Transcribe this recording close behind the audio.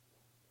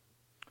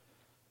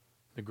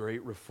The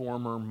great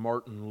reformer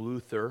Martin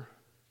Luther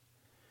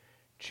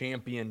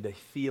championed a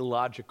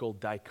theological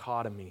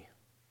dichotomy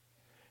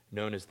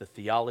known as the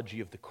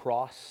theology of the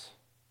cross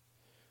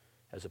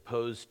as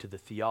opposed to the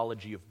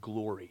theology of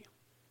glory.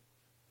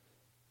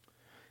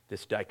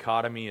 This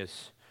dichotomy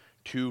is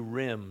two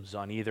rims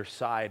on either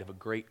side of a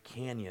great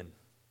canyon,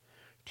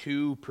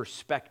 two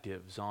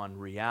perspectives on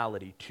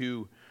reality,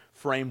 two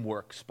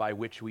frameworks by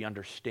which we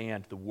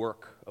understand the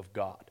work of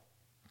God.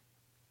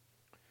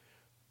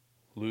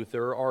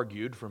 Luther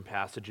argued from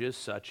passages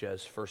such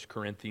as 1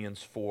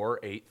 Corinthians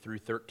 4, 8 through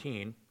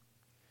 13,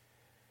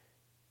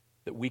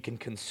 that we can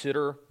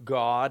consider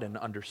God and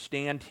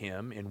understand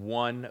Him in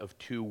one of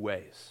two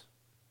ways.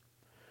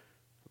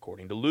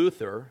 According to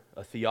Luther,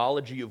 a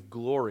theology of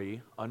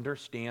glory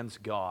understands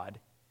God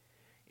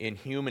in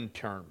human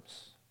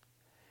terms.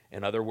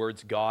 In other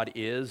words, God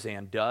is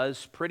and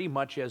does pretty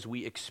much as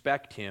we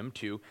expect Him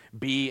to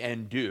be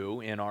and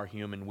do in our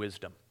human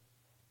wisdom.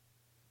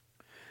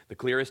 The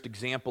clearest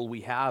example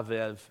we have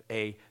of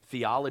a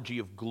theology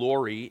of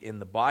glory in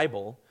the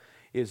Bible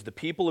is the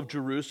people of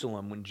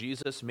Jerusalem when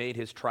Jesus made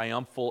His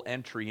triumphal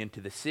entry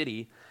into the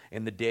city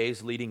in the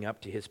days leading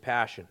up to His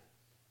passion.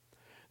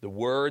 The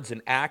words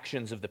and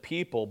actions of the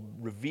people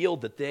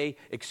revealed that they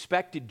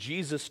expected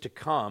Jesus to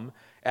come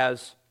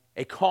as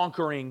a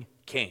conquering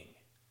king,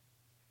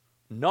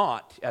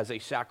 not as a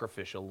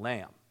sacrificial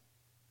lamb.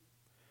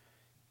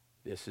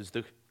 This is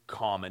the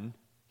common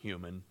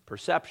human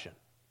perception.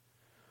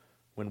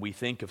 When we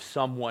think of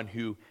someone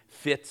who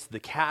fits the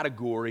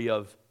category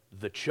of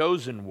the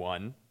chosen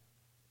one,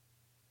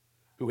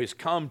 who has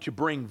come to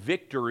bring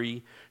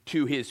victory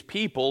to His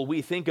people,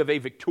 we think of a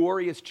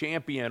victorious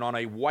champion on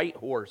a white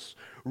horse,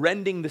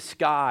 rending the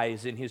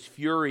skies in His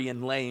fury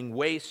and laying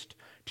waste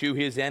to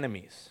His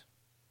enemies.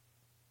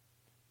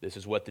 This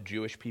is what the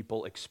Jewish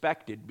people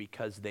expected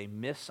because they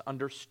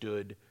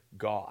misunderstood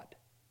God.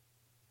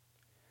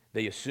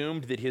 They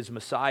assumed that His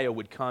Messiah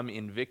would come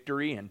in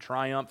victory and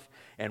triumph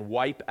and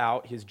wipe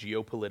out His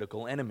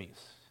geopolitical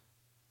enemies.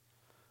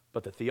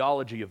 But the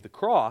theology of the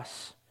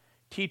cross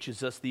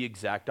teaches us the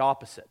exact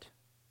opposite.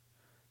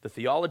 The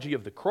theology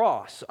of the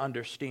cross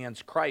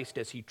understands Christ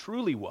as He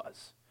truly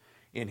was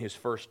in His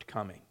first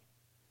coming.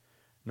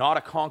 Not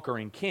a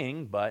conquering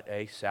king, but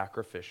a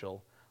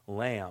sacrificial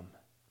lamb.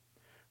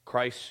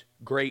 Christ's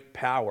great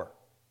power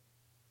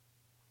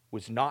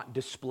was not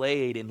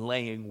displayed in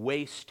laying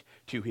waste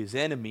to His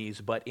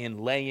enemies, but in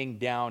laying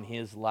down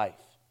His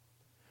life,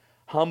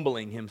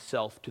 humbling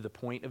Himself to the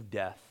point of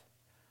death,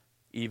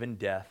 even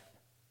death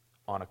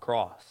on a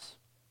cross.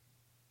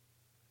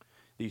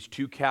 These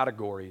two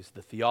categories,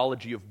 the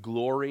theology of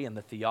glory and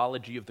the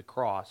theology of the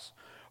cross,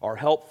 are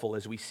helpful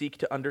as we seek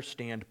to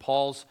understand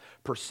Paul's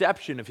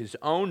perception of his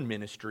own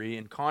ministry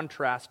in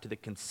contrast to the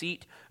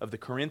conceit of the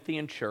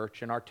Corinthian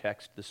church in our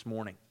text this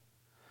morning,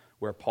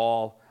 where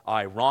Paul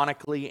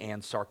ironically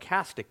and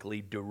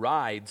sarcastically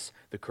derides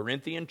the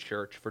Corinthian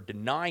church for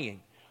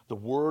denying the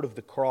word of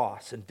the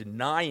cross and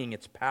denying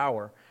its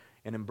power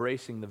and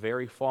embracing the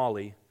very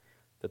folly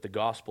that the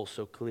gospel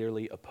so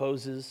clearly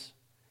opposes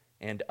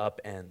and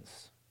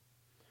upends.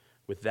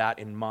 With that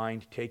in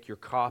mind, take your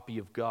copy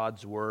of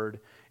God's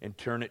Word and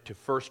turn it to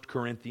 1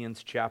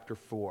 Corinthians chapter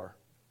 4.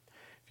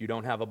 If you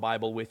don't have a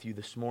Bible with you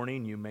this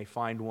morning, you may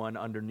find one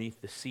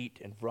underneath the seat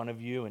in front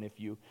of you. And if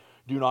you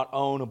do not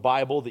own a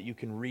Bible that you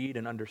can read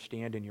and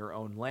understand in your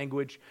own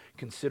language,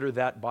 consider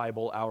that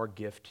Bible our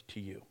gift to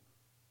you.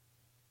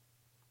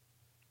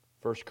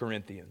 1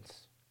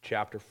 Corinthians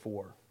chapter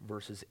 4,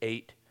 verses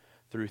 8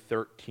 through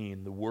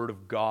 13. The Word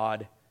of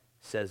God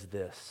says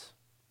this: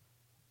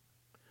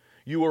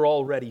 You are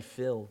already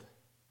filled.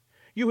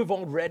 You have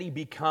already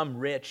become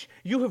rich.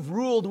 You have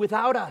ruled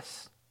without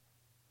us.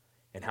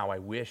 And how I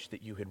wish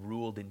that you had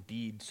ruled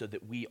indeed, so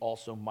that we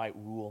also might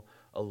rule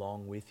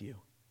along with you.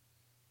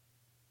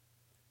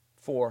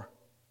 For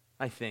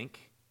I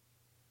think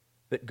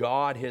that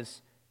God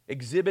has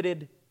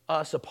exhibited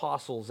us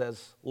apostles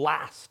as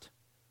last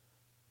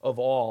of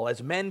all,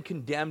 as men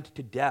condemned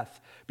to death,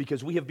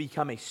 because we have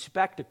become a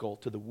spectacle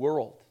to the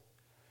world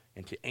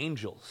and to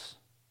angels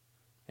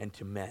and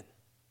to men.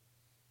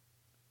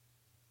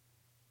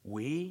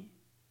 We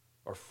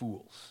are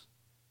fools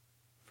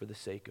for the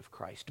sake of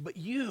Christ, but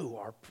you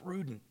are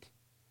prudent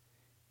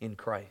in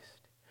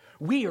Christ.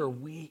 We are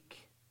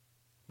weak,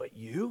 but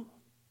you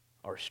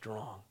are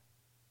strong.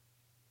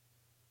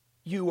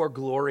 You are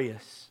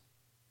glorious,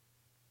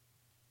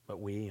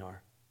 but we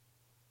are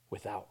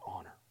without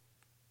honor.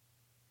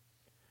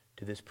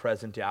 To this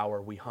present hour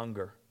we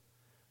hunger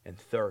and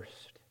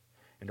thirst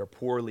and are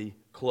poorly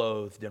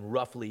clothed and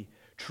roughly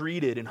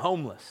treated and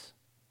homeless.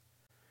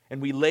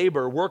 And we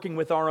labor, working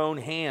with our own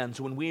hands.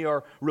 When we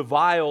are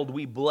reviled,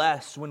 we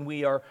bless. When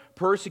we are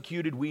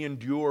persecuted, we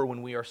endure.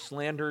 When we are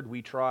slandered,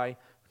 we try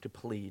to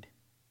plead.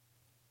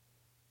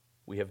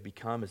 We have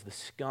become as the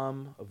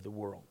scum of the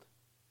world,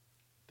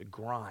 the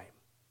grime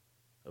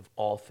of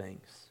all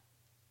things,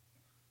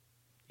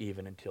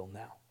 even until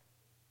now.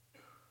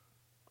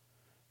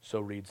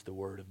 So reads the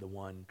word of the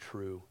one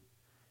true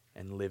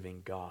and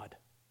living God.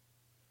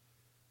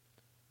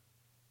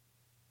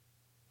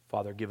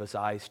 Father, give us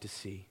eyes to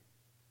see,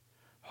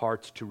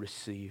 hearts to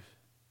receive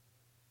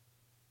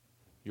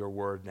your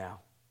word now.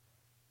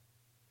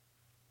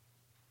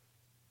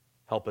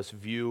 Help us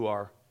view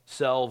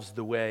ourselves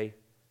the way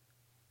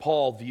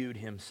Paul viewed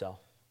himself.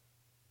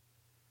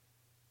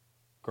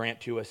 Grant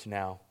to us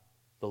now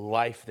the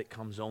life that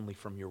comes only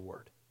from your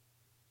word.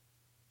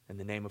 In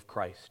the name of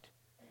Christ,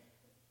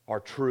 our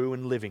true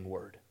and living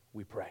word,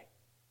 we pray.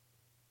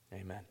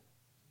 Amen.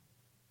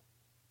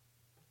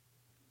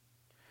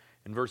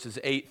 In verses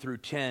 8 through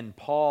 10,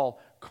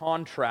 Paul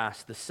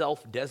contrasts the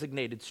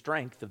self-designated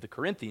strength of the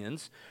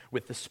Corinthians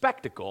with the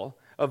spectacle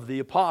of the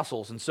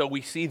apostles. And so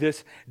we see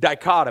this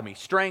dichotomy,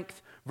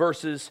 strength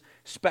versus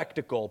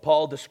spectacle.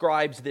 Paul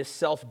describes this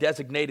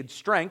self-designated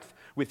strength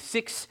with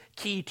 6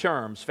 key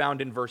terms found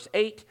in verse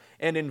 8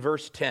 and in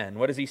verse 10.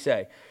 What does he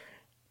say?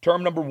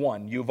 Term number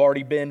 1, you've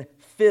already been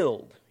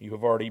filled. You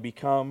have already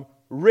become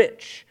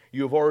rich.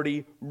 You have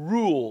already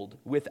ruled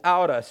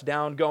without us.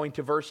 Down going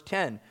to verse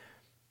 10.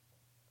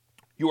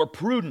 You are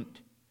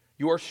prudent.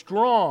 You are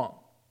strong.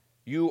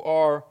 You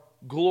are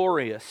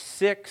glorious.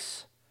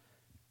 6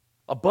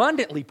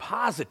 abundantly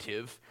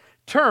positive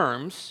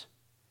terms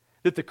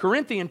that the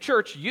Corinthian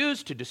church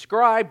used to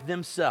describe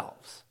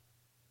themselves.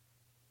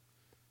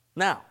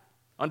 Now,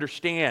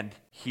 understand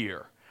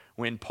here,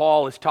 when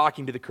Paul is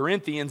talking to the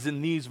Corinthians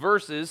in these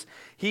verses,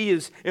 he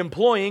is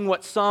employing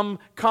what some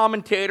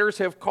commentators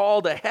have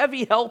called a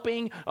heavy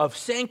helping of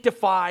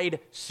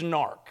sanctified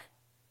snark.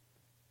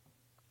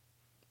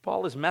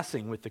 Paul is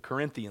messing with the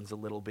Corinthians a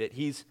little bit.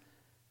 He's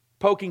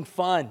poking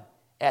fun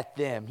at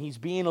them. He's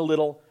being a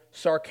little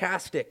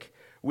sarcastic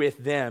with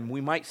them.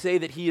 We might say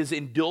that he is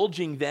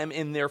indulging them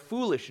in their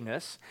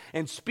foolishness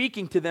and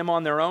speaking to them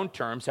on their own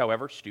terms,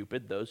 however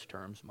stupid those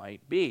terms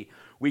might be.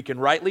 We can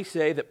rightly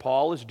say that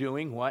Paul is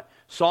doing what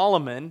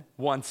Solomon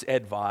once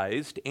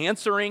advised,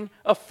 answering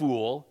a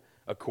fool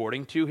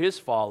according to his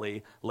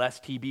folly,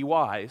 lest he be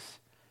wise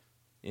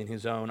in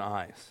his own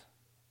eyes.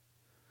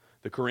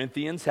 The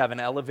Corinthians have an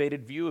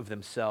elevated view of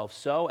themselves,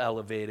 so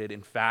elevated,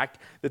 in fact,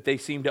 that they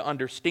seem to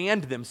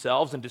understand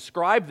themselves and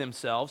describe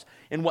themselves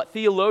in what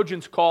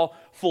theologians call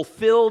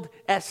fulfilled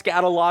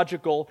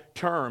eschatological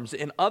terms.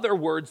 In other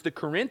words, the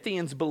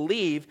Corinthians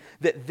believe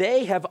that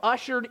they have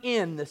ushered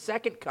in the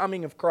second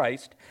coming of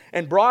Christ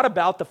and brought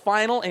about the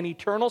final and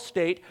eternal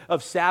state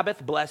of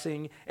Sabbath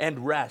blessing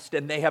and rest.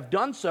 And they have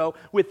done so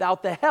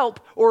without the help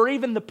or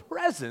even the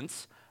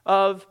presence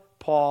of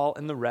Paul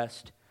and the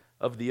rest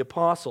of the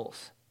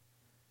apostles.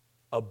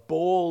 A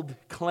bold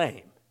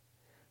claim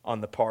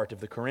on the part of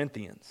the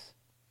Corinthians.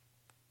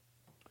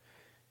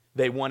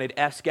 They wanted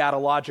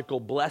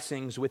eschatological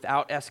blessings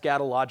without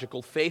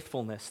eschatological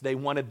faithfulness. They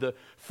wanted the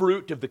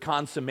fruit of the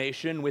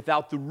consummation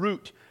without the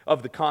root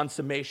of the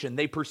consummation.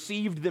 They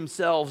perceived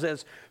themselves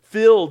as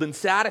filled and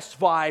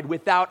satisfied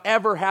without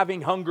ever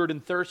having hungered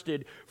and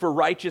thirsted for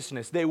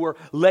righteousness. They were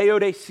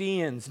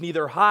Laodiceans,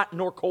 neither hot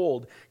nor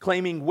cold,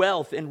 claiming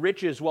wealth and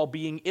riches while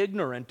being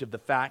ignorant of the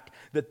fact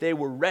that they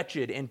were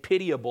wretched and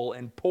pitiable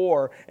and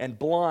poor and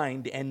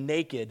blind and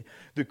naked.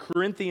 The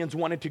Corinthians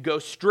wanted to go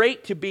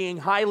straight to being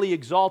highly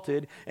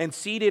exalted and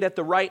seated at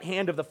the right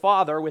hand of the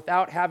Father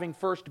without having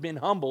first been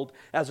humbled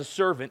as a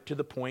servant to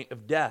the point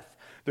of death.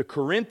 The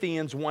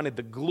Corinthians wanted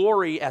the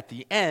glory at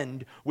the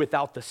end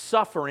without the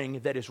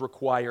suffering that is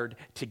required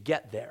to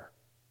get there.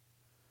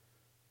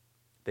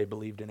 They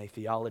believed in a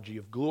theology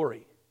of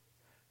glory,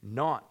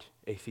 not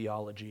a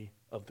theology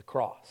of the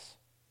cross.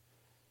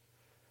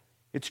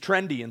 It's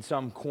trendy in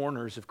some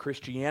corners of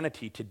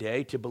Christianity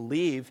today to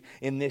believe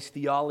in this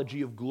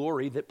theology of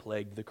glory that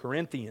plagued the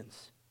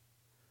Corinthians.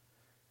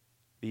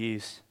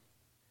 These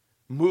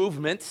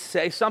movements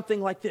say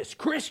something like this: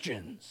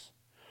 Christians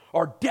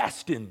are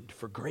destined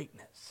for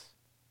greatness,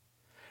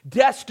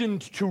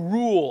 destined to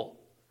rule,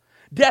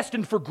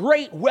 destined for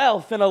great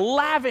wealth and a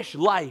lavish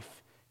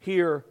life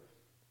here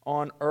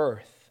on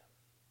earth.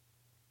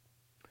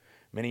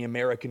 Many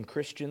American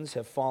Christians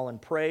have fallen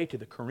prey to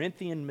the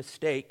Corinthian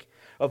mistake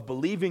of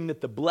believing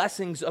that the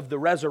blessings of the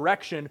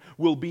resurrection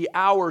will be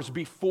ours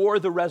before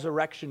the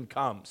resurrection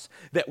comes,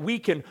 that we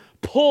can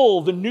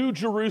pull the New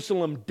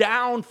Jerusalem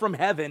down from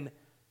heaven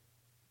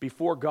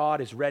before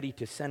God is ready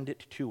to send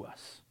it to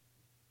us.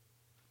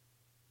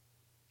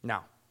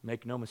 Now,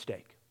 make no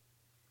mistake.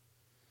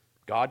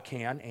 God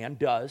can and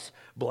does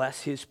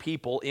bless His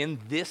people in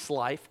this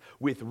life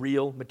with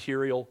real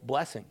material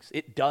blessings.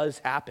 It does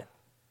happen.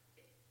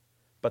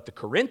 But the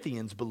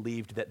Corinthians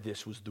believed that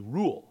this was the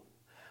rule.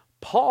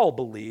 Paul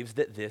believes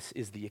that this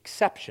is the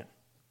exception.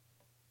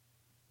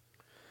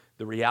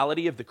 The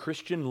reality of the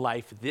Christian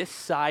life this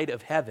side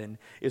of heaven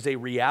is a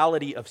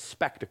reality of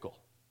spectacle,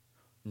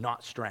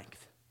 not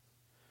strength.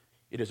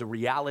 It is a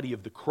reality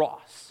of the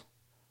cross,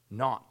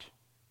 not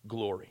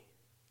glory.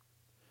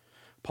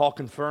 Paul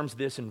confirms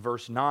this in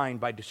verse 9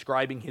 by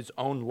describing his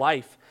own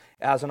life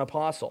as an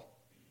apostle.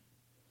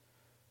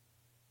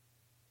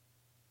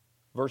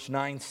 Verse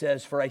 9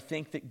 says, "For I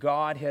think that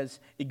God has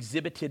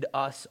exhibited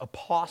us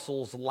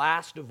apostles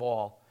last of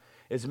all,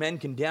 as men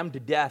condemned to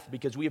death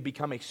because we have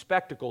become a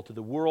spectacle to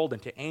the world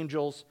and to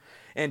angels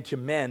and to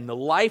men. The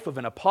life of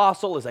an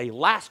apostle is a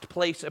last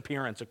place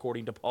appearance,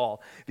 according to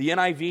Paul. The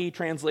NIV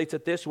translates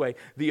it this way: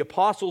 the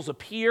apostles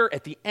appear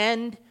at the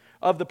end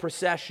of the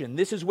procession.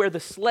 This is where the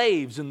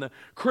slaves and the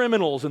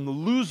criminals and the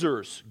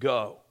losers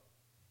go.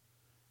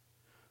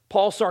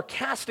 Paul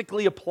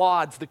sarcastically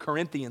applauds the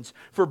Corinthians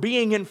for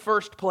being in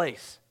first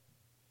place.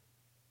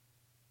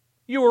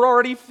 You are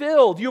already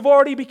filled. You've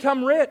already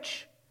become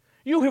rich.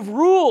 You have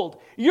ruled.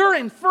 You're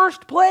in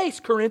first place,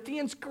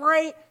 Corinthians.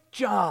 Great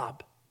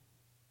job.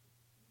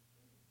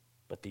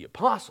 But the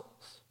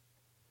apostles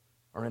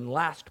are in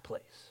last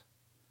place.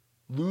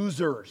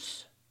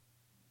 Losers.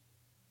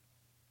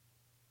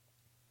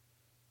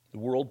 The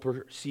world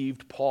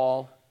perceived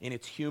Paul in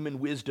its human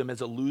wisdom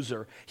as a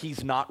loser.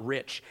 He's not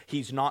rich.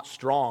 He's not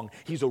strong.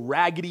 He's a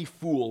raggedy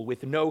fool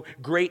with no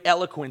great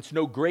eloquence,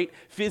 no great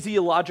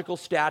physiological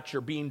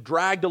stature, being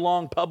dragged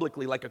along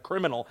publicly like a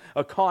criminal,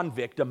 a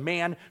convict, a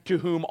man to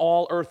whom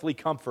all earthly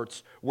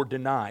comforts were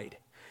denied.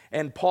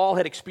 And Paul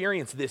had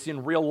experienced this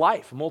in real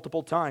life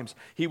multiple times.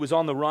 He was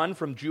on the run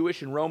from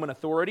Jewish and Roman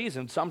authorities,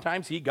 and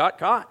sometimes he got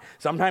caught.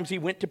 Sometimes he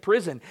went to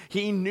prison.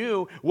 He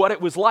knew what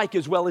it was like,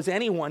 as well as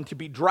anyone, to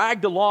be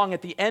dragged along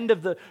at the end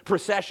of the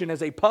procession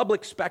as a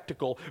public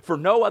spectacle for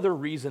no other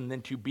reason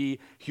than to be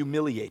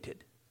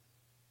humiliated.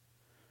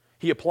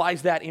 He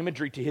applies that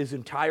imagery to his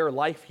entire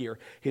life here.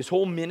 His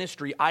whole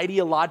ministry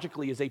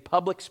ideologically is a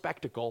public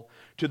spectacle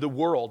to the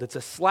world. It's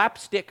a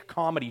slapstick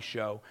comedy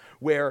show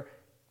where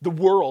the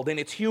world, in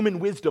its human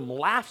wisdom,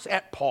 laughs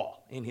at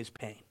Paul in his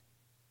pain.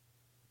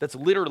 That's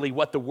literally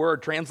what the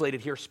word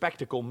translated here,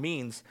 spectacle,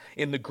 means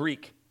in the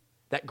Greek.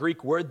 That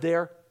Greek word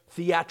there,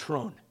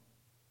 theatron,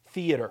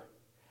 theater.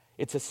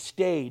 It's a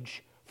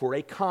stage for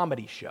a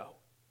comedy show.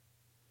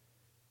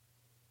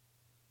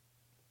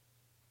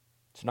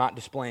 It's not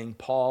displaying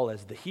Paul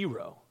as the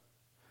hero,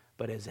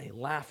 but as a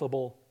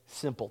laughable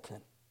simpleton.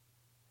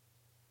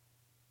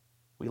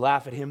 We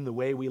laugh at him the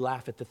way we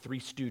laugh at the Three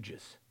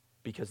Stooges,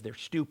 because they're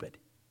stupid.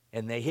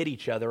 And they hit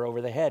each other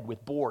over the head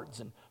with boards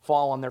and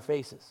fall on their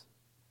faces.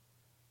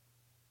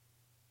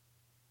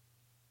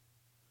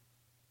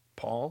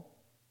 Paul,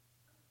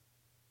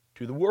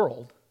 to the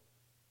world,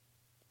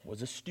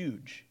 was a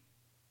stooge.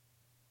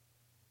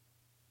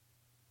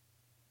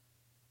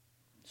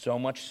 So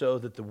much so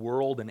that the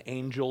world and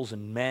angels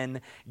and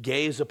men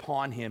gaze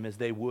upon him as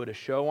they would a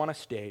show on a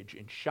stage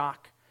in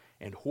shock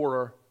and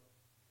horror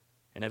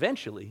and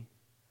eventually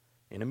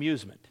in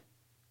amusement.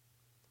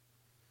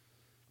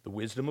 The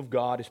wisdom of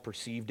God is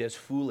perceived as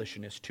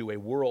foolishness to a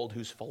world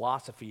whose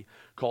philosophy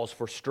calls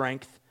for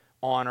strength,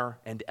 honor,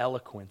 and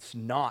eloquence,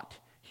 not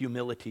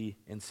humility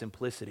and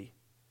simplicity.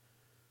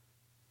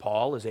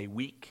 Paul is a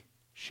weak,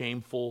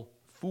 shameful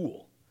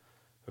fool,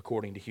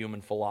 according to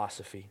human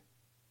philosophy.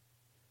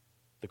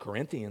 The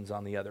Corinthians,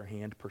 on the other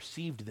hand,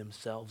 perceived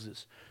themselves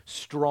as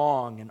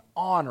strong and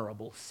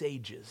honorable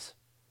sages.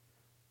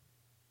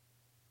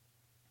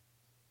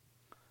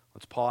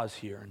 Let's pause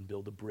here and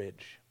build a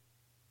bridge.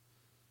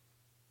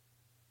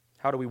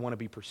 How do we want to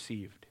be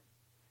perceived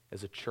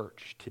as a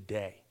church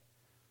today?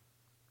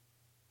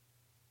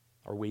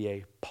 Are we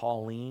a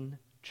Pauline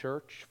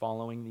church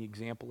following the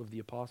example of the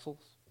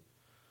apostles?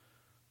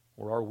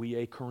 Or are we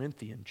a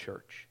Corinthian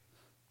church?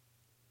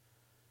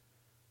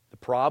 The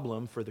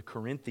problem for the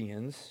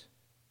Corinthians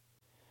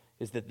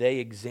is that they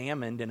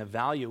examined and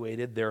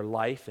evaluated their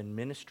life and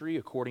ministry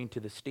according to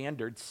the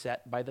standards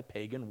set by the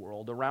pagan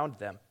world around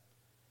them.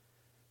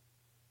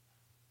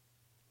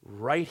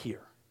 Right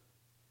here.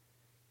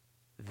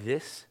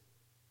 This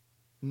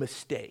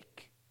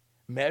mistake,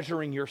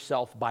 measuring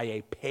yourself by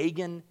a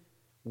pagan,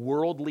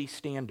 worldly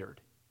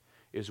standard,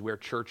 is where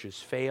churches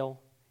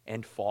fail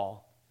and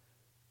fall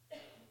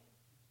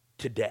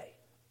today.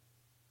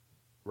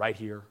 Right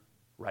here,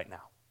 right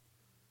now.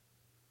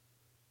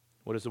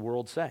 What does the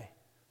world say?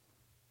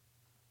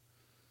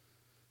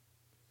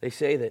 They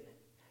say that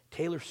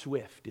Taylor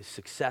Swift is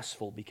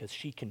successful because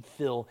she can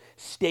fill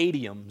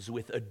stadiums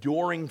with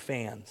adoring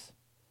fans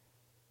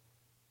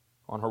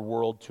on her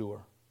world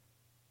tour.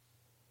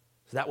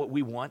 Is that what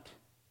we want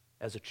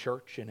as a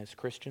church and as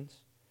Christians?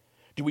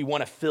 Do we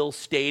want to fill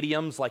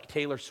stadiums like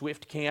Taylor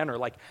Swift can, or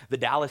like the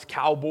Dallas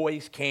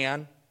Cowboys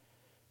can,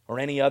 or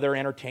any other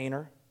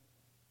entertainer?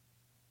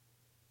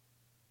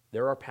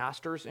 There are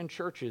pastors and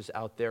churches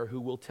out there who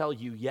will tell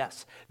you,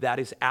 yes, that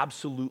is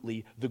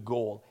absolutely the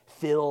goal.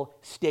 Fill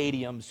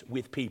stadiums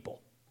with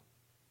people.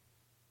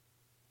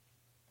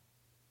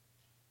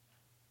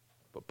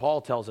 But Paul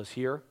tells us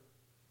here,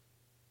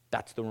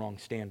 that's the wrong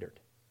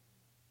standard.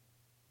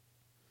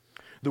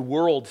 The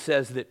world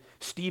says that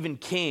Stephen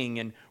King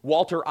and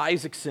Walter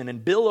Isaacson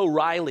and Bill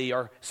O'Reilly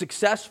are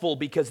successful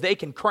because they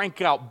can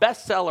crank out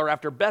bestseller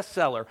after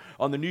bestseller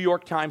on the New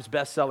York Times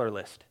bestseller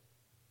list.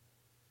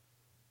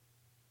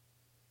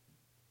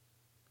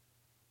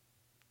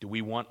 Do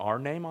we want our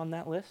name on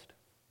that list?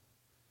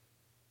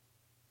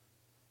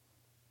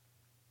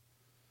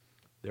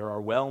 There are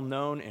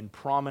well-known and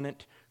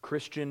prominent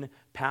Christian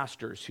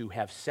pastors who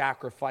have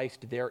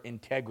sacrificed their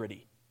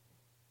integrity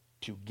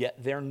to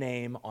get their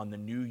name on the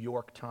New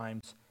York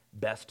Times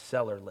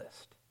bestseller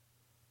list.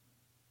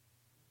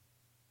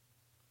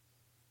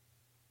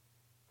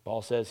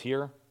 Paul says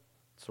here,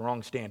 it's the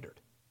wrong standard.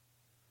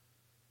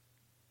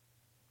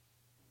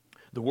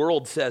 The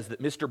world says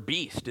that Mr.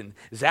 Beast and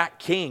Zach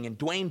King and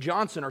Dwayne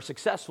Johnson are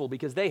successful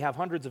because they have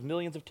hundreds of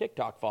millions of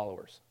TikTok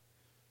followers.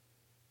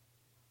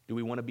 Do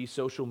we want to be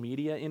social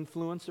media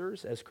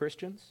influencers as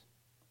Christians?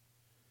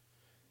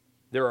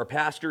 There are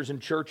pastors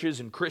and churches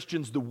and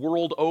Christians the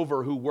world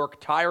over who work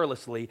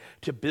tirelessly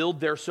to build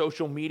their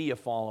social media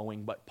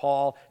following, but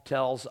Paul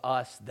tells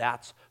us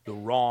that's the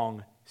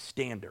wrong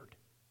standard.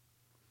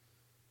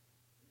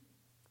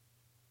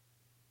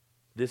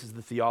 This is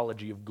the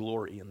theology of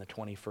glory in the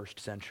 21st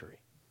century.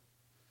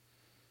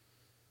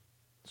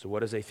 So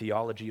what does a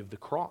theology of the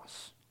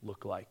cross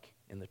look like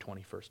in the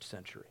 21st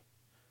century?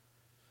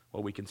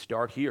 Well, we can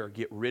start here.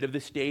 Get rid of the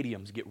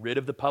stadiums. Get rid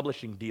of the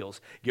publishing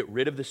deals. Get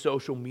rid of the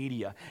social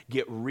media.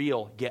 Get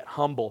real. Get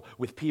humble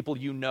with people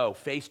you know,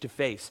 face to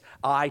face,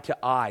 eye to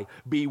eye.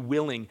 Be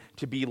willing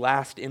to be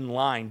last in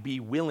line. Be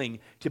willing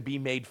to be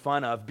made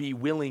fun of. Be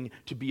willing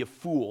to be a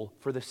fool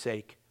for the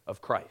sake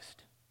of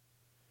Christ.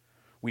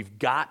 We've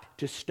got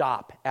to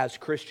stop as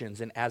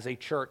Christians and as a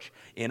church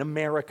in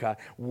America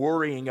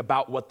worrying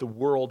about what the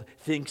world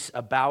thinks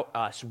about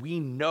us. We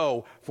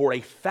know for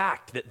a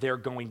fact that they're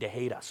going to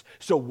hate us.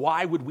 So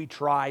why would we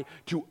try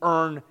to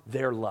earn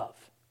their love?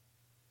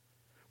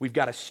 We've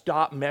got to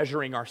stop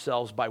measuring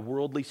ourselves by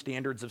worldly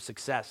standards of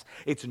success.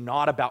 It's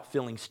not about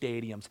filling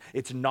stadiums.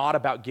 It's not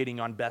about getting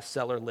on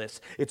bestseller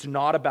lists. It's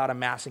not about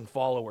amassing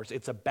followers.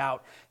 It's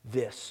about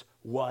this: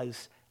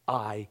 was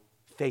I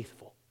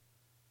faithful?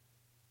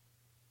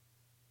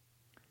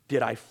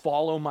 Did I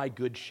follow my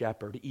good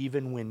shepherd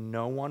even when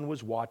no one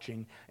was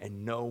watching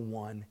and no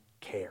one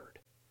cared?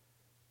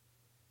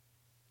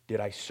 Did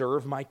I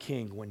serve my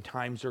king when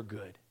times are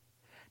good?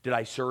 Did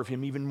I serve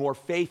him even more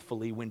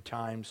faithfully when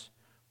times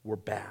were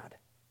bad?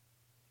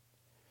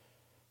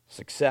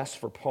 Success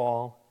for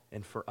Paul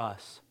and for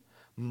us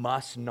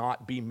must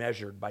not be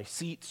measured by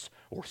seats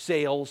or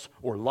sales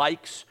or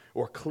likes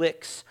or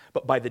clicks,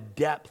 but by the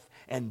depth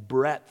and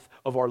breadth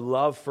of our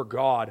love for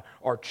God,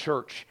 our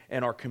church,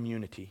 and our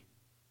community.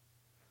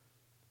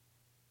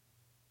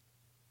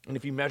 And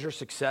if you measure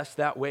success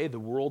that way, the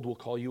world will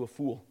call you a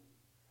fool.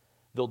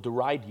 They'll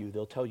deride you.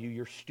 They'll tell you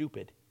you're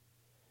stupid.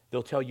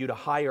 They'll tell you to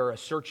hire a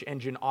search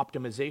engine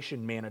optimization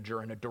manager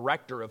and a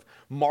director of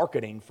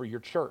marketing for your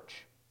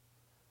church.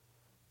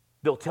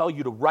 They'll tell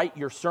you to write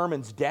your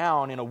sermons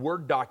down in a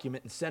Word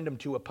document and send them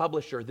to a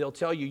publisher. They'll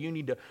tell you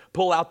need to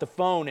pull out the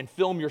phone and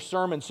film your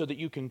sermons so that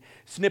you can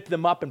snip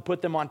them up and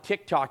put them on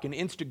TikTok and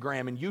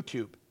Instagram and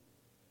YouTube.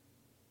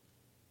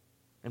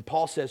 And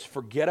Paul says,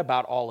 forget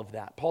about all of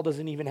that. Paul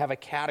doesn't even have a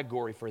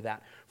category for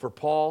that. For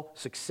Paul,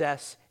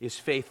 success is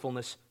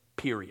faithfulness,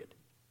 period.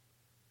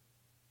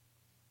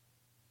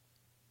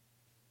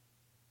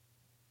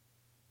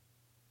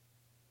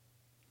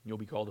 You'll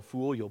be called a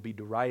fool, you'll be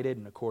derided,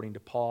 and according to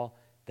Paul,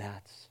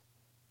 that's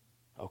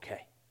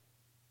okay.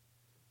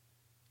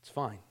 It's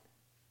fine.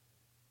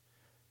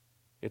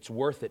 It's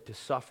worth it to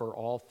suffer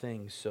all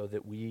things so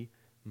that we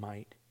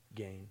might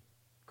gain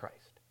Christ.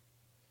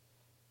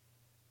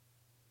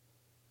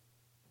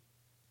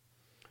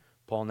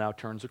 Paul now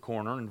turns a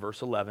corner in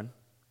verse 11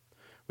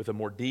 with a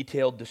more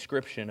detailed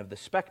description of the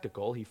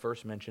spectacle he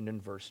first mentioned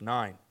in verse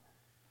 9.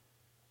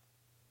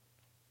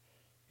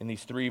 In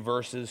these 3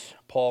 verses,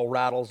 Paul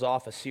rattles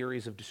off a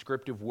series of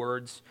descriptive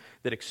words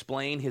that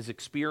explain his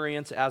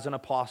experience as an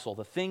apostle,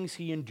 the things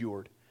he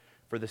endured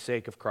for the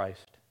sake of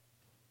Christ.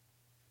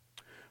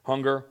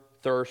 Hunger,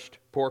 thirst,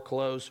 poor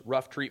clothes,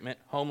 rough treatment,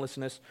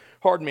 homelessness,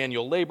 hard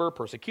manual labor,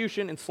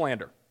 persecution, and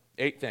slander.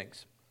 8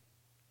 things.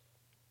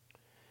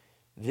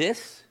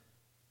 This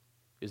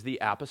is the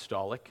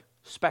apostolic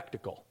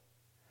spectacle,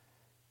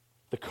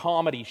 the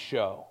comedy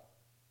show.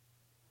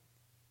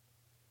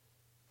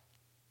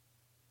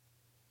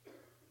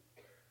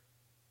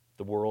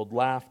 The world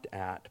laughed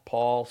at.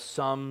 Paul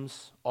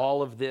sums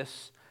all of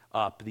this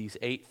up, these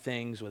 8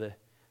 things, with a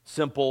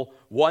simple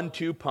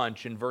 1-2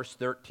 punch in verse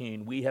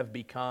 13. We have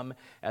become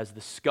as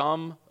the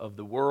scum of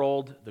the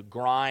world, the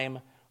grime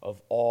of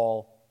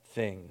all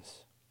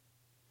things.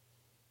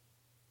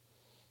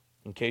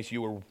 In case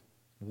you were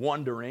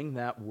wondering,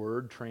 that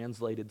word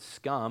translated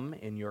scum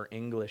in your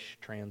English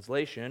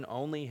translation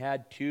only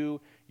had 2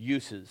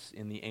 uses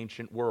in the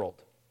ancient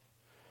world.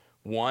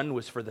 One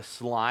was for the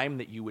slime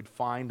that you would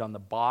find on the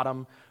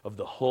bottom of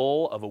the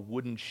hull of a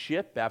wooden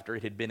ship after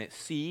it had been at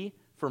sea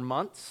for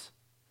months.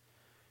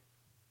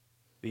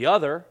 The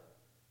other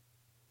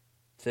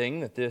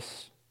thing that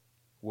this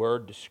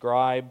word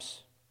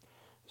describes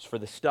is for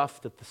the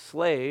stuff that the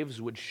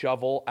slaves would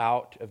shovel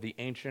out of the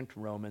ancient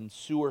Roman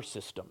sewer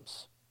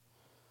systems.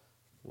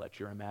 Let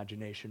your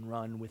imagination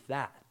run with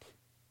that.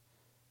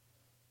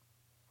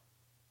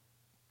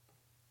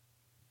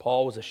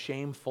 Paul was a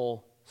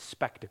shameful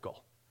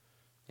spectacle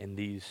in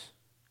these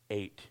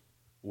 8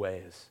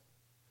 ways.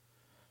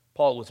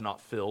 Paul was not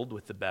filled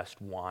with the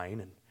best wine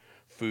and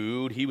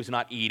food. He was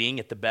not eating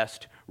at the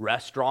best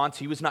restaurants.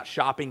 He was not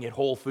shopping at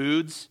Whole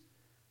Foods.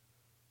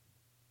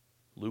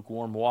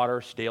 Lukewarm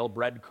water, stale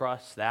bread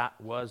crusts, that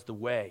was the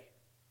way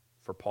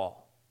for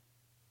Paul.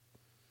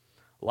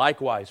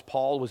 Likewise,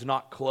 Paul was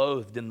not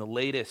clothed in the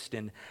latest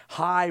and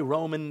high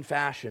Roman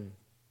fashion.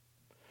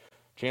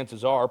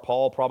 Chances are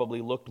Paul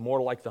probably looked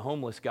more like the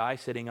homeless guy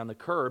sitting on the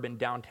curb in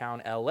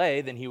downtown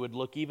LA than he would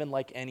look even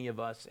like any of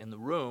us in the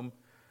room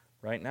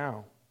right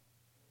now.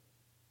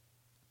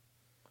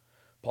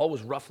 Paul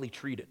was roughly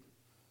treated.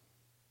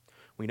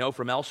 We know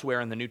from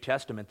elsewhere in the New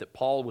Testament that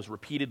Paul was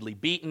repeatedly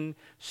beaten,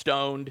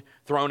 stoned,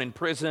 thrown in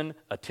prison,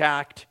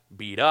 attacked,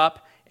 beat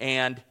up,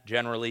 and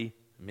generally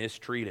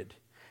mistreated.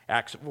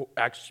 Acts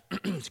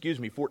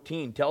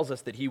 14 tells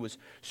us that he was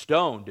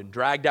stoned and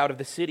dragged out of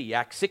the city.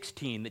 Acts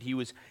 16, that he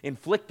was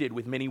inflicted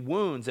with many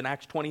wounds. And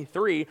Acts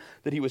 23,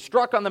 that he was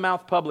struck on the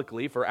mouth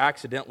publicly for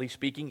accidentally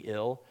speaking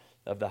ill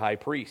of the high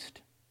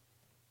priest.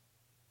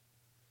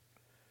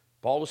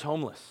 Paul was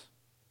homeless.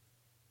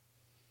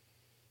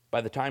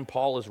 By the time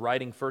Paul is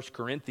writing 1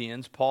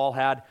 Corinthians, Paul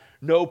had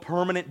no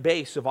permanent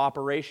base of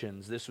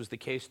operations. This was the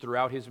case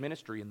throughout his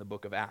ministry in the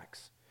book of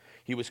Acts.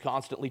 He was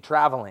constantly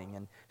traveling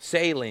and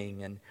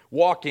sailing and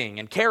walking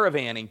and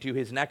caravanning to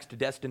his next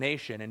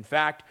destination. In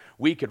fact,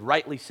 we could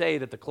rightly say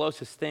that the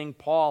closest thing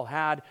Paul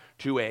had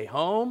to a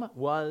home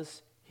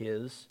was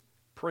his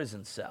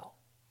prison cell.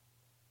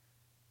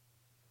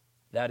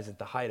 That isn't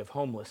the height of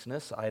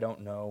homelessness. I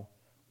don't know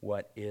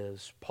what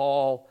is.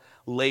 Paul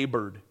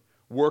labored,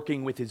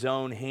 working with his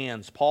own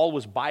hands. Paul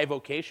was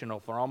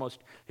bivocational for almost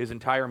his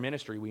entire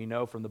ministry. We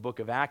know from the book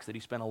of Acts that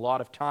he spent a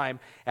lot of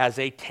time as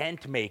a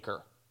tent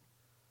maker.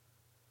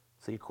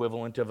 It's the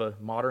equivalent of a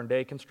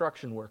modern-day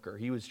construction worker.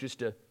 He was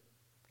just a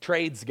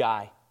trades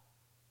guy.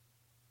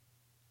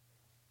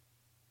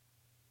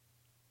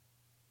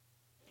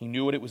 He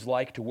knew what it was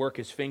like to work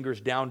his fingers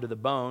down to the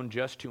bone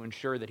just to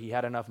ensure that he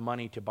had enough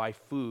money to buy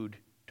food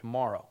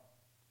tomorrow.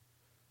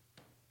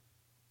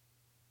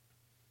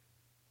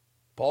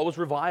 Paul was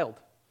reviled.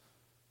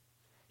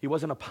 He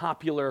wasn't a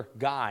popular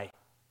guy.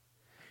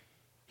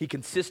 He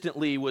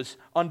consistently was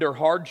under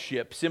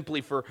hardship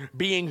simply for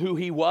being who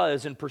he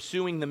was and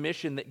pursuing the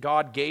mission that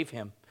God gave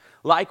him.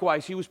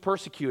 Likewise, he was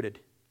persecuted,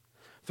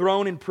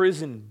 thrown in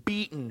prison,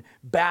 beaten,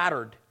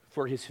 battered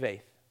for his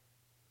faith.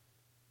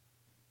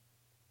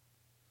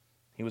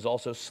 He was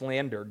also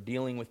slandered,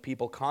 dealing with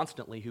people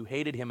constantly who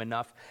hated him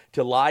enough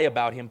to lie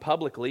about him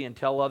publicly and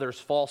tell others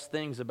false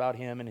things about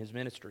him and his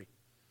ministry.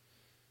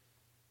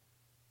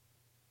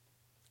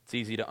 It's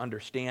easy to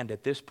understand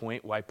at this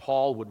point why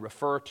Paul would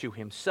refer to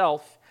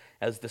himself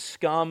as the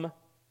scum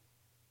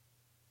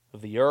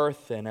of the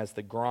earth and as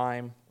the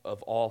grime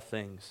of all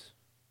things.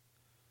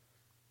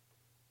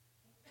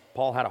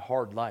 Paul had a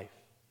hard life,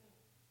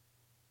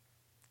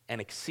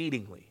 an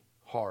exceedingly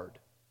hard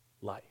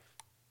life.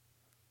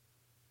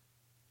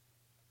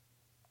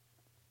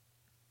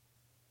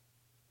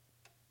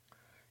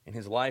 And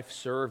his life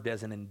served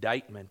as an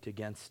indictment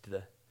against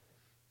the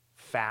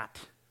fat,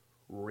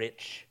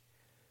 rich,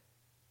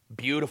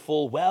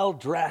 beautiful,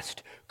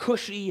 well-dressed,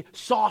 cushy,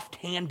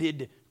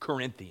 soft-handed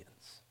Corinthians.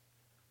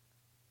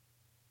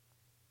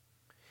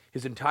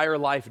 His entire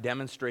life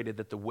demonstrated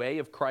that the way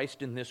of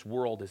Christ in this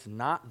world is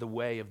not the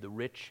way of the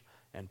rich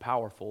and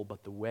powerful,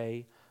 but the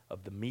way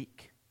of the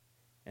meek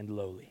and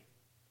lowly.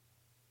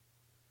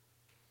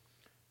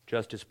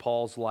 Just as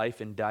Paul's life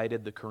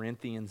indicted the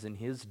Corinthians in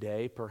his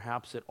day,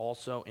 perhaps it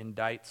also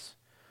indicts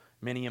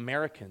many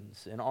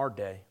Americans in our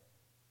day.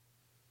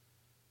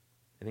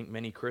 I think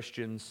many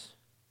Christians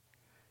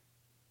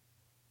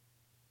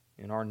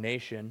in our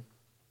nation,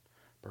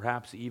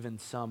 perhaps even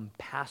some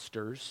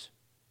pastors,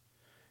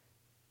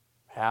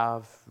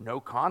 have no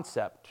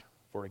concept,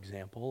 for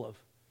example, of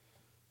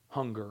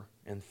hunger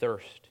and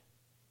thirst.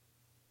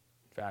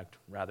 In fact,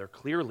 rather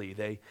clearly,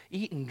 they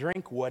eat and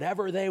drink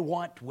whatever they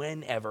want,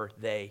 whenever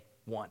they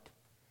want.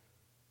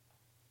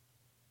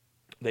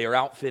 They are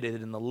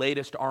outfitted in the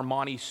latest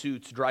Armani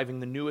suits, driving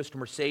the newest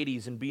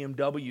Mercedes and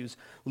BMWs,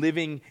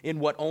 living in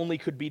what only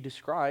could be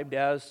described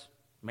as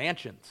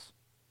mansions.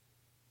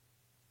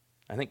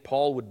 I think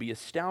Paul would be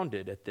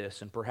astounded at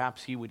this, and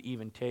perhaps he would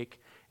even take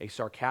a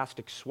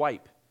sarcastic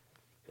swipe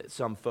at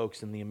some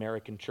folks in the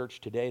American church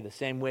today, the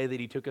same way that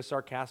he took a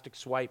sarcastic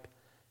swipe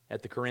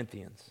at the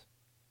Corinthians.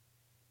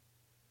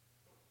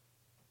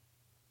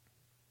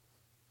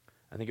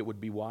 I think it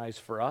would be wise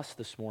for us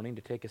this morning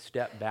to take a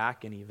step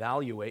back and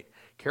evaluate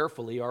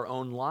carefully our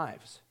own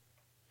lives.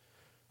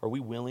 Are we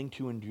willing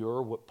to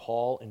endure what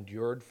Paul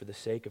endured for the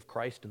sake of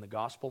Christ and the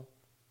gospel?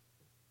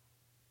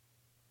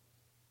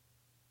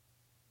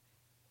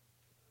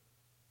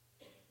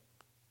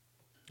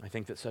 I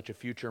think that such a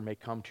future may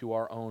come to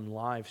our own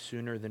lives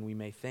sooner than we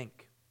may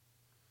think.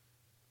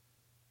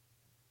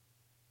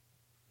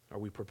 Are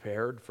we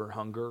prepared for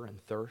hunger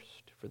and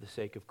thirst for the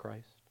sake of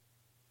Christ?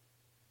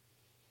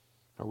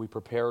 Are we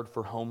prepared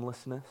for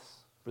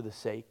homelessness for the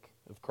sake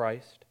of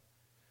Christ?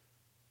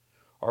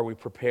 Are we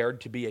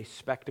prepared to be a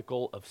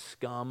spectacle of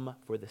scum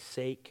for the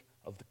sake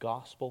of the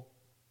gospel?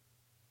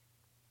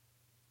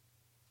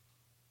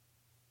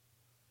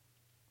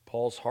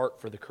 Paul's heart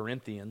for the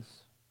Corinthians,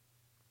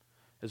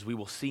 as we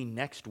will see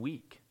next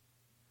week,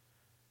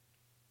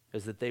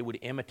 is that they would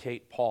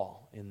imitate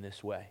Paul in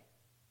this way.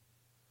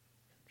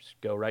 Just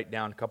go right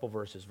down a couple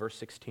verses. Verse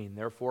 16,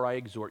 therefore I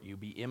exhort you,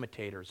 be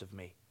imitators of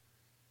me.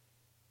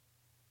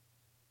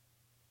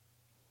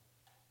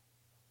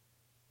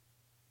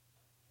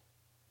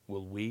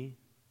 Will we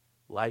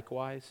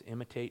likewise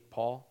imitate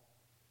Paul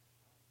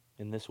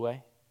in this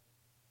way?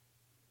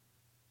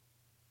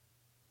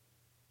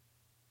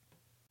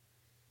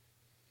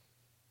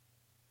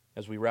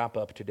 As we wrap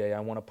up today,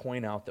 I want to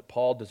point out that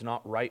Paul does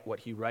not write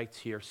what he writes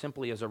here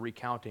simply as a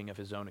recounting of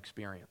his own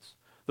experience.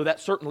 Though that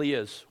certainly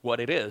is what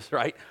it is,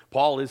 right?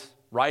 Paul is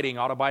writing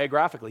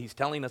autobiographically. He's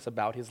telling us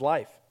about his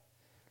life.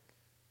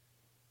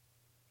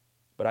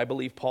 But I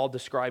believe Paul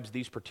describes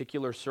these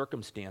particular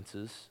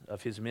circumstances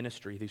of his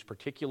ministry, these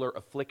particular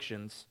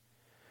afflictions,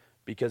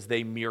 because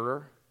they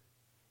mirror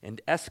and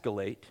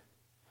escalate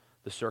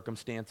the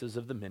circumstances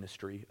of the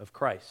ministry of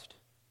Christ.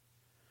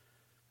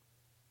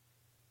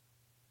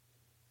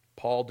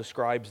 Paul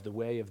describes the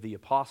way of the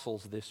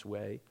apostles this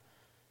way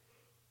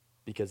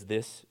because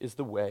this is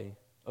the way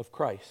of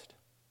Christ.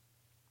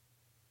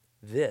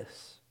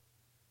 This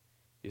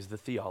is the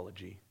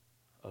theology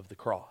of the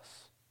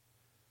cross.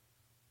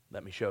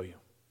 Let me show you.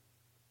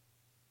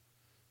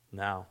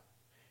 Now,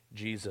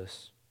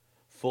 Jesus,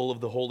 full of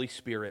the Holy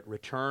Spirit,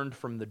 returned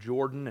from the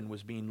Jordan and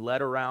was being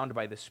led around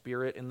by the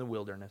Spirit in the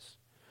wilderness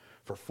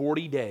for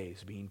 40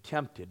 days, being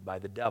tempted by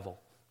the devil.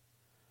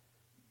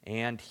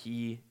 And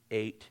he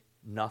ate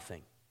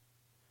nothing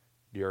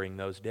during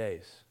those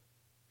days.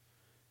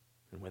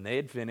 And when they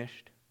had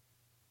finished,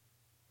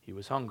 he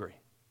was hungry.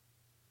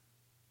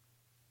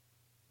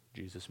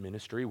 Jesus'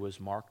 ministry was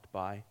marked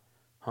by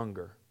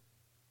hunger.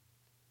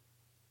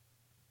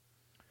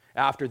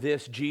 After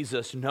this,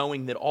 Jesus,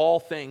 knowing that all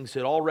things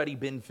had already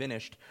been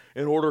finished,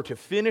 in order to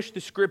finish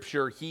the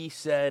Scripture, he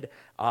said,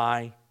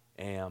 I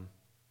am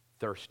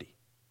thirsty.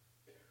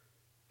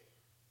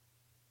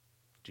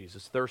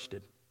 Jesus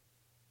thirsted.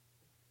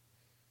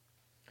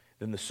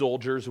 Then the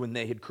soldiers, when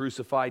they had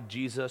crucified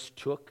Jesus,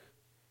 took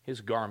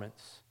his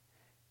garments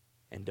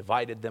and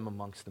divided them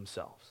amongst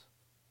themselves.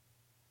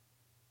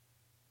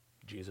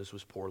 Jesus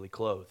was poorly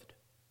clothed.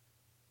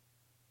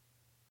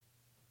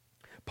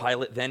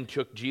 Pilate then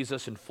took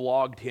Jesus and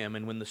flogged him,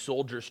 and when the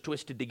soldiers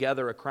twisted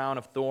together a crown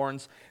of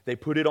thorns, they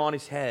put it on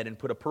his head and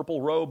put a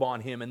purple robe on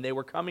him, and they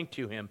were coming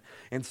to him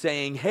and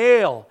saying,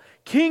 Hail,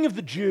 King of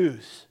the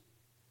Jews!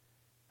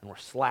 And were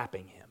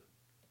slapping him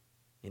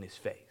in his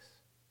face.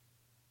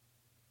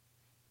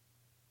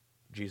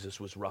 Jesus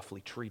was roughly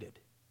treated.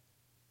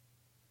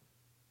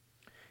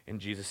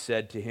 And Jesus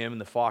said to him,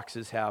 the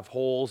foxes have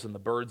holes and the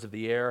birds of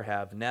the air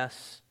have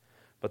nests,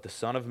 but the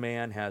Son of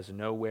Man has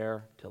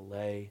nowhere to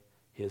lay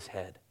his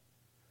head.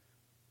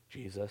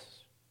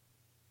 Jesus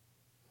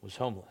was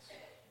homeless.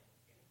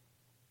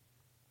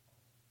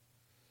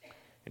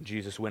 And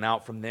Jesus went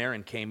out from there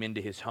and came into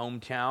his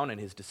hometown,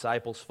 and his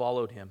disciples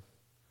followed him.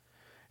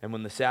 And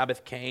when the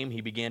Sabbath came,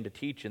 he began to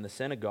teach in the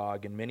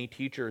synagogue, and many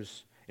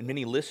teachers and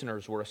many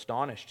listeners were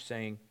astonished,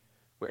 saying,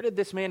 Where did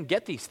this man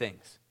get these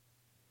things?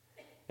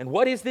 And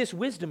what is this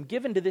wisdom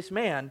given to this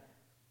man,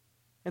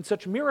 and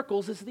such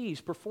miracles as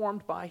these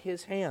performed by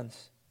his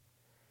hands?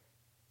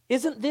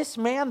 Isn't this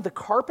man the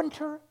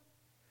carpenter,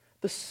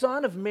 the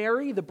son of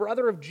Mary, the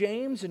brother of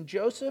James and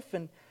Joseph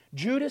and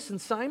Judas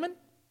and Simon?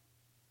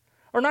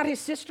 Are not his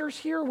sisters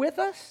here with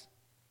us?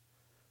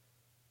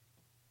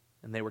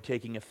 And they were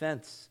taking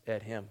offense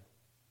at him.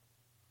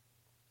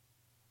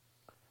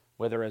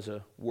 Whether as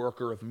a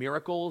worker of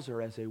miracles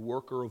or as a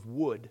worker of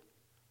wood,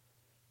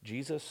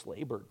 Jesus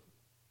labored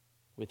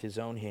with his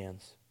own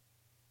hands.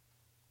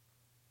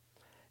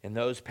 And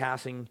those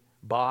passing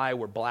by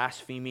were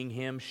blaspheming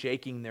him,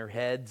 shaking their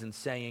heads and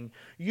saying,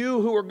 You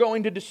who are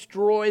going to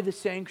destroy the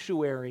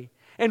sanctuary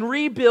and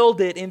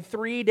rebuild it in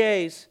 3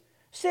 days,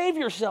 save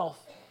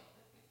yourself.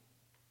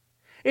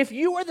 If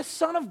you are the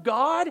Son of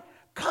God,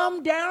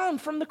 come down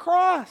from the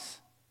cross.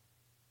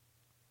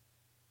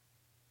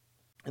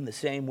 In the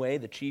same way,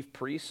 the chief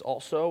priests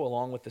also,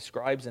 along with the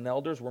scribes and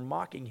elders, were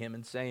mocking him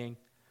and saying,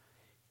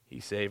 He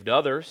saved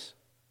others.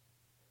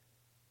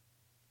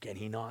 Can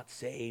he not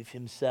save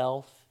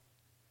himself?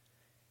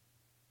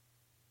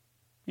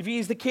 If he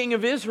is the King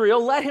of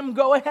Israel, let him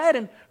go ahead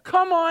and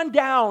come on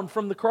down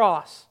from the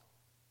cross.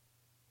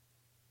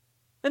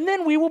 And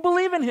then we will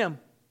believe in him.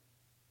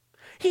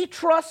 He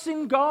trusts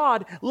in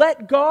God.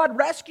 Let God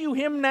rescue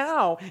him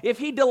now if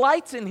he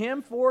delights in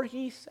him, for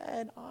he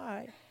said,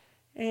 I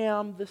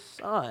am the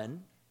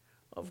Son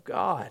of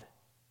God.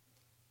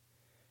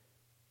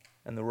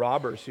 And the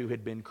robbers who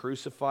had been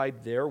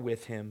crucified there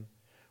with him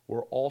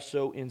were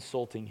also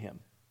insulting him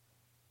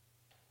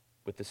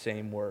with the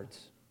same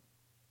words.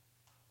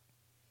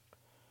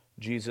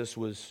 Jesus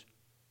was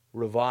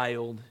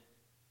reviled,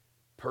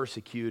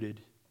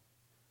 persecuted,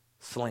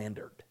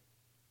 slandered.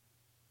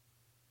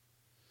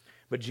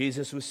 But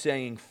Jesus was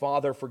saying,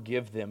 Father,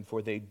 forgive them,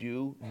 for they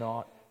do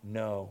not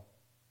know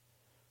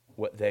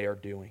what they are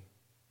doing.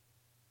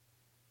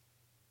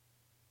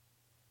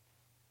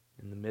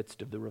 In the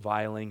midst of the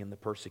reviling and the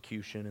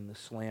persecution and the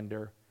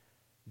slander,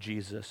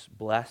 Jesus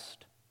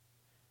blessed,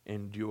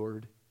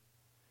 endured,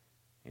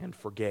 and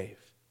forgave.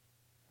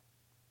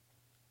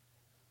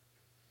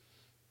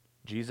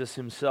 Jesus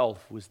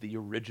himself was the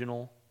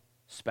original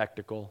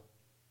spectacle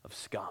of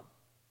scum.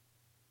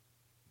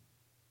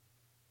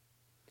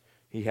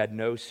 He had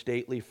no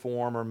stately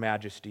form or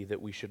majesty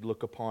that we should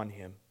look upon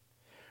him,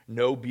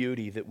 no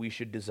beauty that we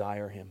should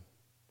desire him.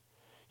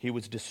 He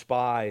was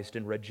despised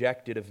and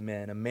rejected of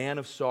men, a man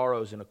of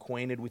sorrows and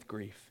acquainted with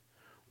grief,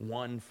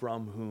 one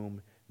from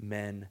whom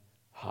men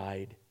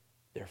hide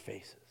their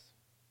faces.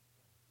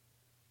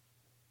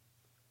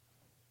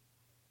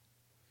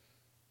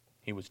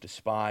 He was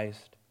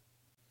despised,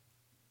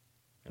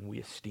 and we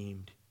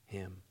esteemed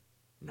him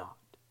not.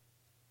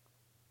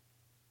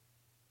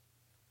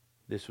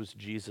 This was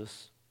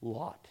Jesus'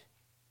 lot,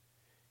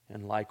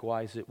 and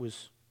likewise it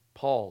was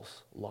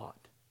Paul's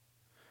lot.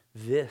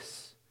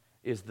 This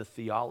is the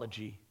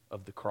theology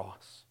of the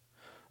cross,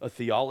 a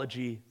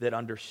theology that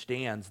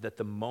understands that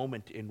the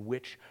moment in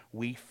which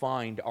we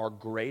find our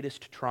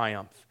greatest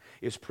triumph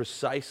is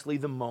precisely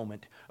the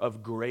moment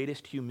of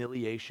greatest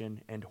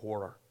humiliation and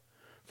horror.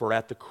 For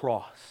at the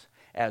cross,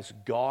 as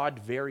God,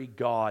 very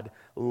God,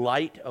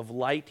 light of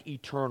light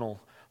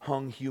eternal,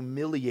 hung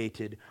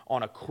humiliated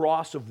on a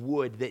cross of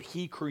wood that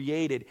he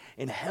created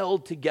and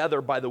held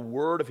together by the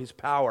word of his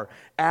power,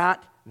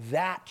 at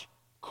that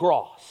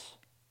cross,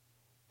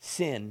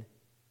 sin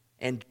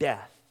and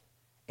death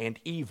and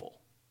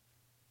evil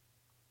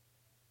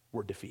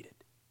were defeated.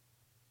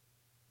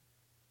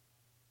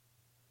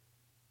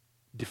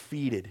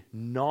 Defeated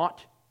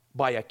not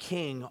by a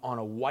king on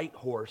a white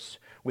horse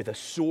with a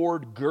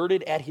sword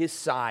girded at his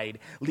side,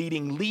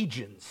 leading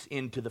legions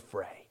into the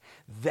fray.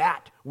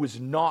 That was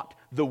not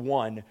the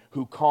one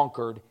who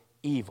conquered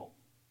evil.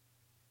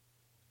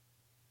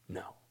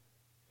 No.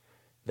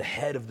 The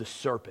head of the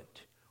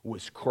serpent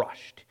was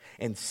crushed,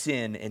 and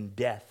sin and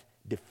death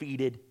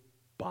defeated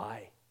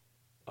by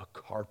a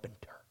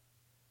carpenter.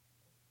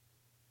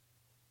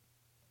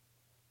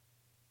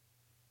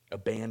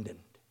 Abandoned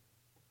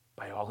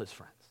by all his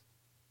friends.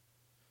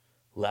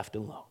 Left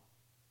alone.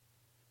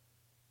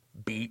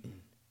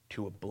 Beaten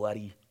to a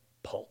bloody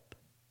pulp.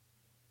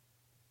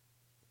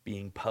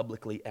 Being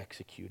publicly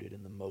executed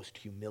in the most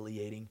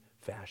humiliating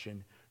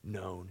fashion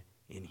known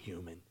in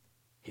human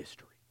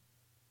history.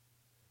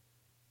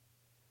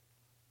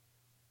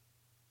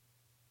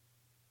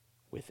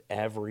 With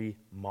every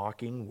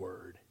mocking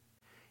word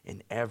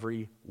and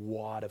every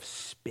wad of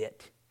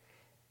spit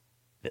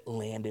that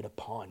landed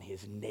upon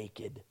his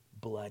naked,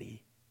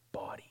 bloody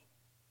body.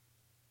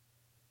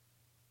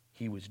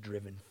 He was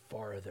driven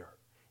farther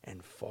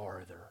and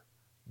farther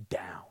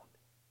down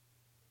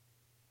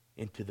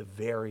into the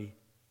very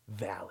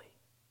valley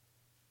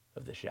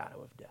of the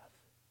shadow of death,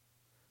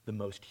 the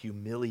most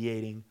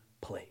humiliating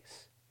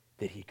place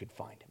that he could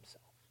find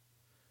himself.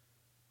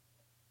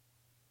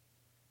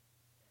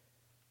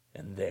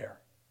 And there,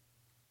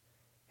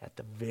 at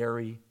the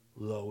very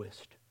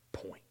lowest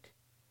point,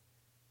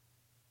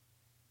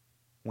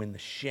 when the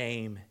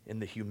shame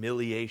and the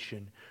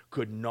humiliation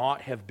could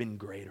not have been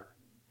greater,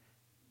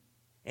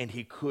 and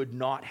he could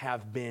not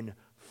have been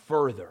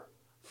further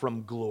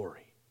from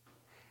glory,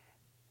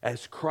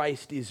 as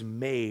Christ is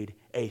made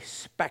a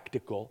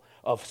spectacle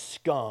of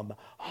scum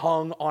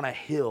hung on a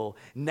hill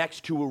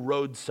next to a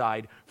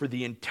roadside for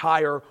the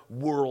entire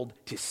world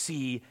to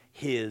see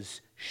his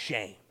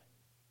shame.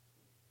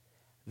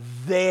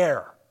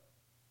 There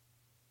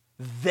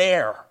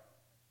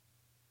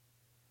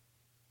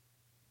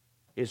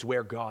is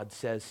where God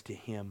says to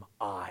him,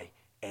 I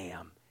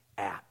am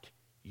at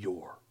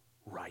your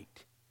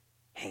right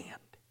hand.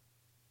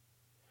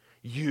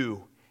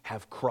 You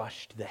have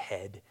crushed the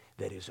head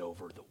that is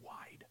over the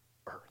wide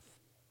earth.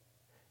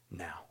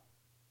 Now,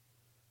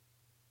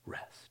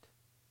 rest.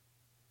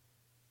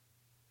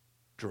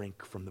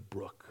 Drink from the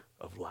brook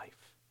of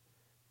life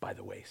by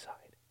the wayside.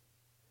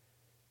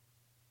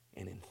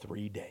 And in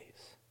 3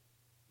 days,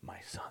 my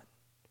son,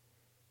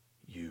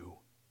 you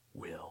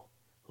will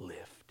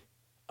lift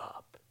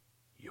up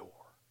your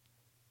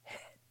head.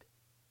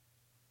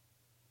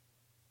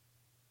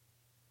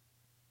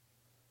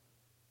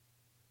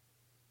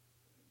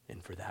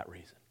 And for that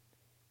reason,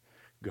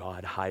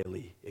 God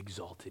highly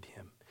exalted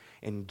him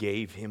and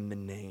gave him the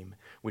name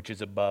which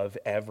is above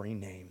every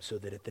name, so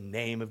that at the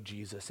name of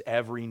Jesus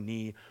every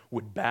knee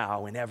would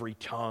bow and every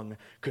tongue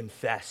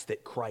confess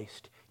that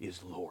Christ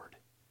is Lord,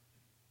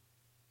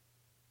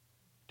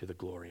 to the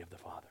glory of the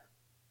Father.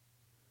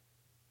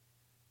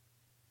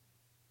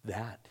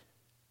 That,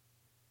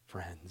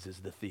 friends, is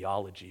the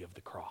theology of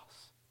the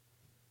cross.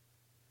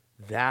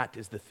 That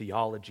is the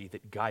theology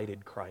that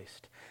guided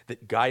Christ,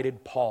 that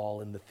guided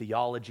Paul, and the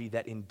theology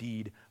that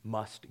indeed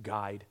must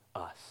guide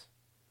us.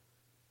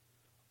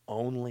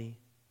 Only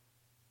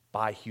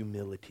by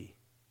humility,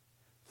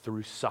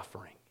 through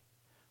suffering,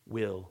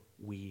 will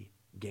we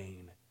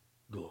gain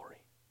glory.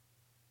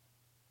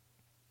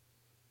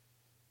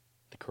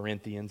 The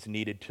Corinthians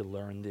needed to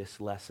learn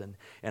this lesson,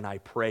 and I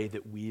pray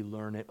that we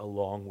learn it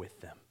along with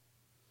them.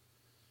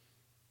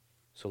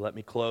 So let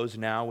me close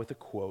now with a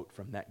quote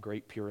from that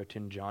great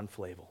Puritan John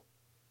Flavel.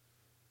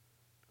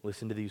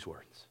 Listen to these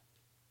words.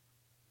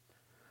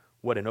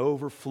 What an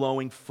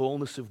overflowing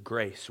fullness of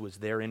grace was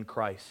there in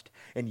Christ,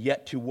 and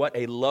yet to what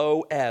a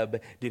low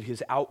ebb did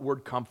his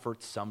outward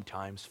comforts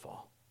sometimes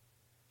fall.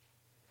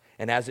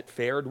 And as it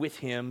fared with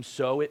him,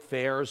 so it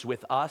fares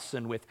with us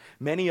and with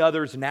many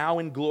others now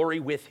in glory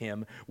with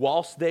him,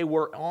 whilst they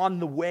were on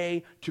the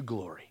way to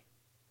glory.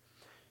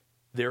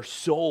 Their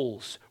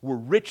souls were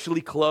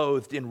richly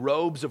clothed in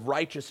robes of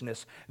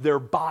righteousness, their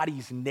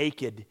bodies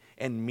naked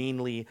and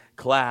meanly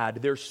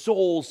clad, their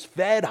souls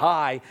fed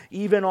high,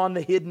 even on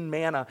the hidden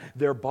manna,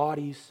 their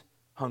bodies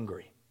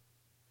hungry.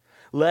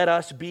 Let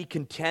us be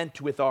content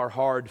with our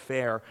hard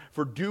fare,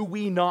 for do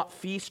we not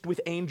feast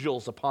with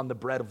angels upon the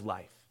bread of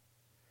life?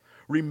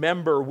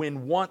 Remember,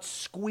 when once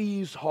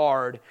squeezed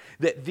hard,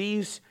 that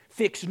these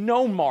fix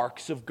no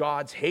marks of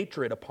God's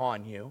hatred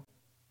upon you.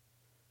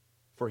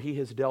 For he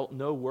has dealt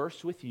no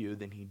worse with you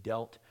than he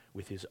dealt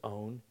with his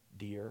own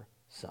dear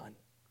Son.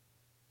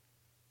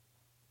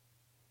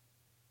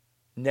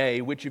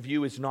 Nay, which of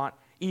you is not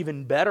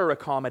even better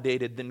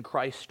accommodated than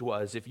Christ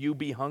was? If you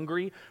be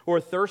hungry or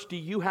thirsty,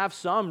 you have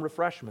some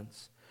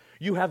refreshments.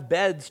 You have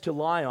beds to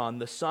lie on.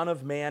 The Son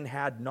of Man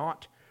had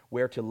not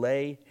where to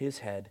lay his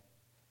head.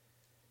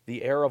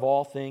 The heir of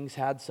all things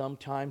had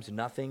sometimes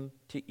nothing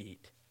to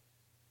eat.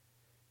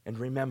 And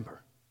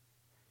remember,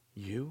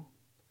 you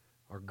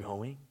are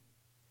going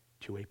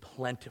to a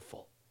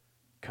plentiful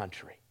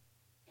country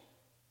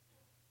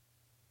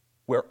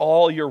where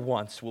all your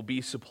wants will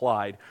be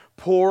supplied,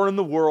 poor in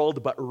the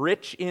world, but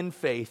rich in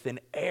faith, and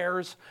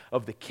heirs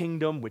of the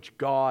kingdom which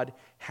God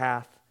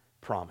hath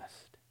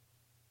promised.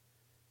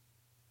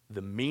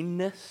 The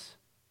meanness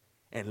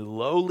and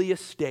lowly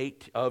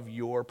estate of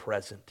your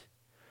present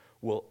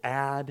will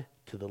add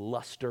to the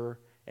luster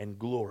and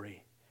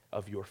glory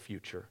of your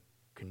future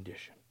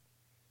condition.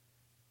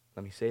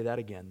 Let me say that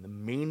again. The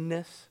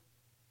meanness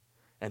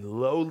and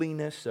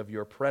lowliness of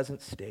your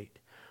present state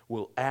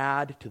will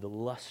add to the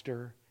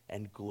luster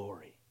and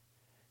glory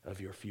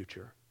of your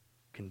future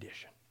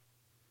condition.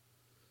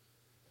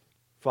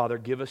 Father,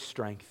 give us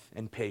strength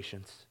and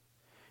patience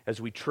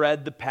as we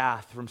tread the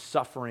path from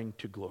suffering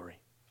to glory.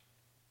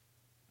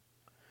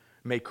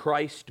 May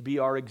Christ be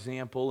our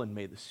example, and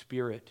may the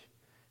Spirit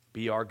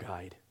be our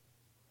guide.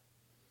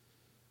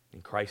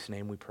 In Christ's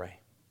name we pray.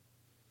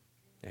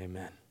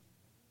 Amen.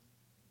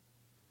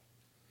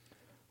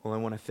 Well, I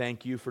want to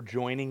thank you for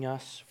joining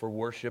us for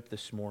worship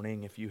this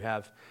morning. If you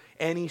have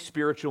any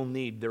spiritual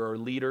need, there are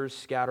leaders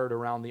scattered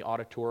around the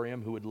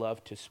auditorium who would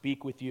love to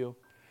speak with you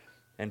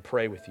and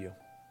pray with you.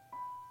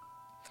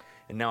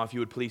 And now, if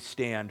you would please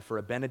stand for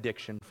a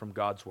benediction from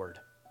God's Word.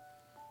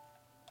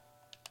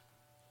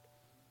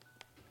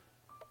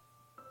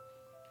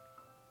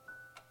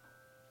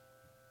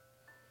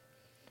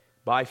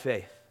 By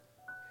faith,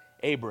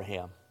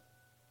 Abraham,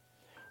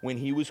 when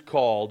he was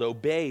called,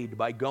 obeyed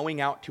by going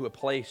out to a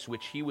place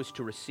which he was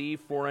to receive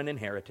for an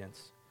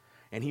inheritance.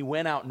 And he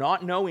went out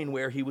not knowing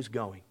where he was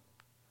going.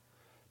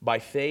 By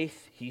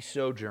faith he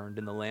sojourned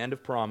in the land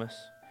of promise,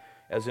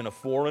 as in a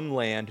foreign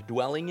land,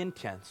 dwelling in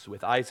tents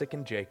with Isaac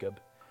and Jacob,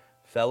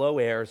 fellow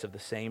heirs of the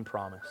same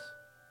promise.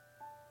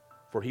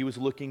 For he was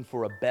looking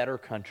for a better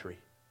country,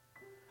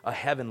 a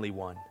heavenly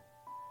one,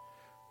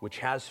 which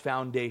has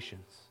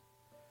foundations,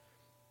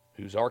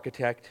 whose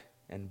architect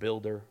and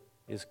builder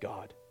is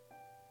God.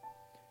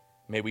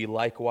 May we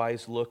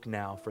likewise look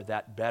now for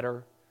that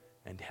better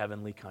and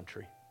heavenly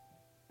country.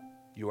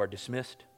 You are dismissed.